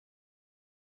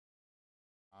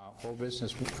Whole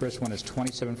business, first one is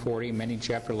 2740, amending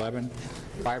Chapter 11,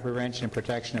 Fire Prevention and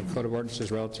Protection of Code of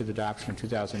Ordinances relative to the adoption of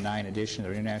 2009 edition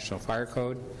of the International Fire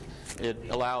Code. It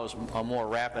allows a more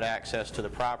rapid access to the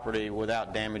property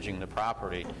without damaging the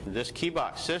property. This key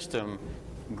box system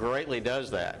greatly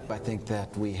does that. I think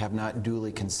that we have not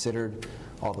duly considered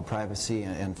all the privacy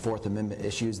and Fourth Amendment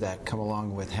issues that come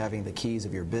along with having the keys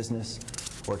of your business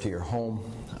or to your home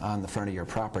on the front of your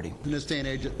property. In this day and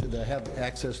age, to have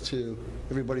access to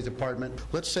everybody's apartment.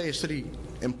 Let's say a city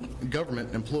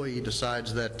government employee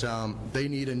decides that they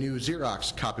need a new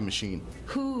Xerox copy machine.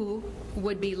 Who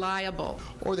would be liable?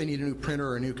 Or they need a new printer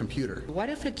or a new computer. What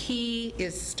if a key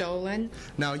is stolen?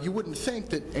 Now, you wouldn't think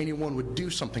that anyone would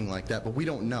do something like that, but we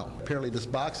don't know. Apparently this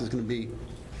box is going to be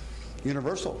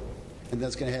universal, and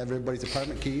that's going to have everybody's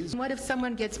apartment keys. What if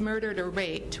someone gets murdered or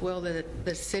raped? Will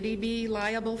the city be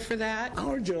liable for that?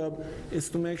 Our job is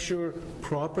to make sure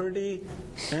property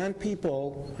and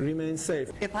people remain safe.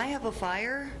 If I have a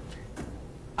fire,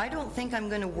 I don't think I'm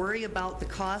going to worry about the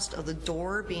cost of the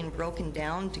door being broken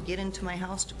down to get into my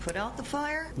house to put out the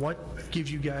fire. What gives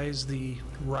you guys the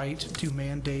right to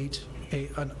mandate,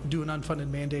 do an unfunded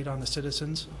mandate on the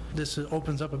citizens? This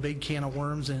opens up a big can of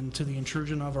worms into the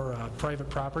intrusion of our private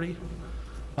property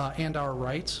and our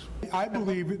rights. I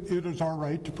believe it is our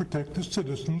right to protect the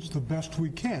citizens the best we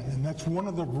can, and that's one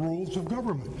of the rules of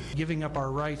government. Giving up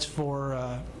our rights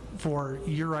for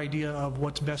your idea of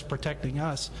what's best protecting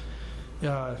us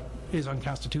is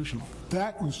unconstitutional.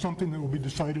 That is something that will be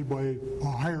decided by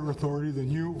a higher authority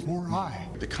than you or I.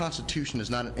 The Constitution is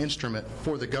not an instrument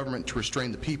for the government to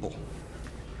restrain the people.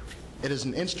 It is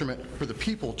an instrument for the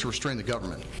people to restrain the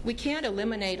government. We can't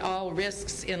eliminate all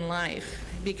risks in life,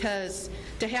 because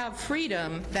to have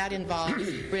freedom, that involves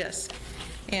risk.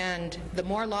 And the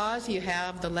more laws you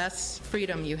have, the less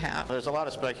freedom you have. There's a lot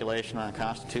of speculation on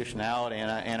constitutionality,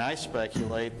 and I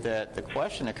speculate that the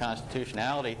question of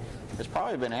constitutionality has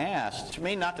probably been asked. To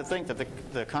me, not to think that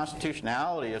the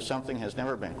constitutionality of something has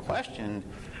never been questioned,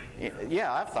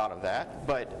 yeah, I've thought of that,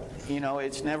 but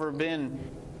it's never been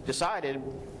decided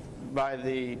by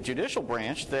the judicial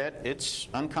branch that it's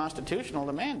unconstitutional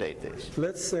to mandate this.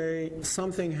 Let's say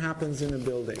something happens in a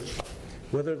building,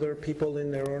 whether there are people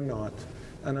in there or not,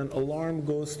 and an alarm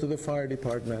goes to the fire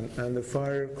department and the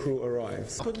fire crew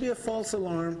arrives. It could be a false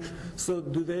alarm, so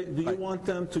do you want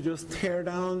them to just tear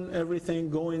down everything,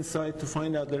 go inside to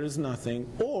find out there is nothing?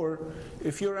 Or,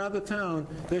 if you're out of town,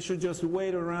 they should just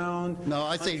wait around? No,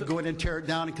 I say go in and tear it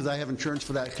down, because I have insurance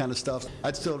for that kind of stuff.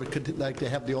 I'd still like to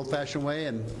have the old-fashioned way,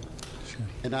 and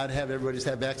I'd have everybody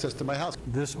have access to my house.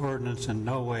 This ordinance in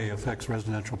no way affects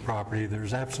residential property.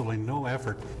 There's absolutely no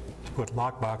effort to put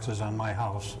lock boxes on my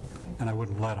house, and I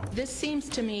wouldn't let them. This seems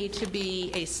to me to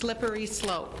be a slippery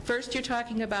slope. First you're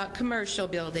talking about commercial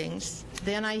buildings,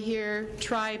 then I hear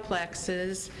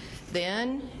triplexes,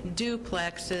 then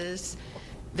duplexes,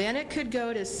 then it could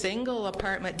go to single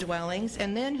apartment dwellings,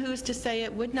 and then who's to say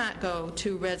it would not go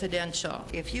to residential?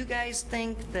 If you guys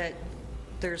think that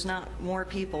there's not more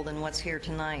people than what's here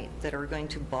tonight that are going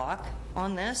to balk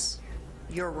on this,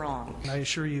 you're wrong. I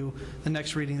assure you, the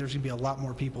next reading there's going to be a lot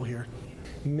more people here.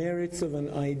 Merits of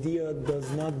an idea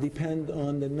does not depend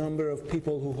on the number of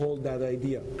people who hold that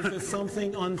idea. If it's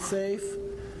something unsafe,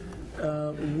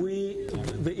 we,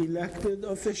 the elected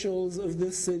officials of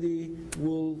this city,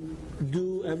 will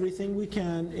do everything we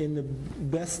can in the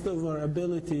best of our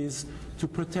abilities to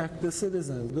protect the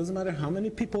citizens. It doesn't matter how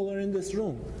many people are in this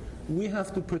room. We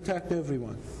have to protect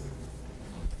everyone.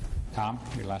 Tom,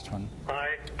 your last one.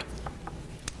 Aye.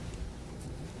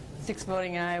 6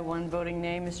 voting aye, 1 voting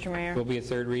nay, Mr. Mayor. Will be a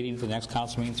third reading for the next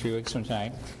council meeting 3 weeks from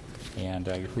tonight, and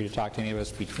you're free to talk to any of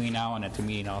us between now and at the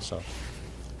meeting also.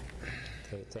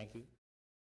 Okay, thank you.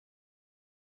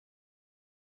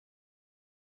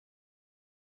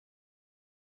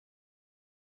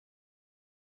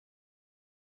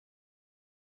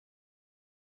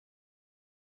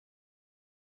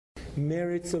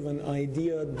 Merits of an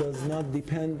idea does not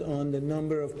depend on the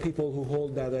number of people who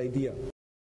hold that idea.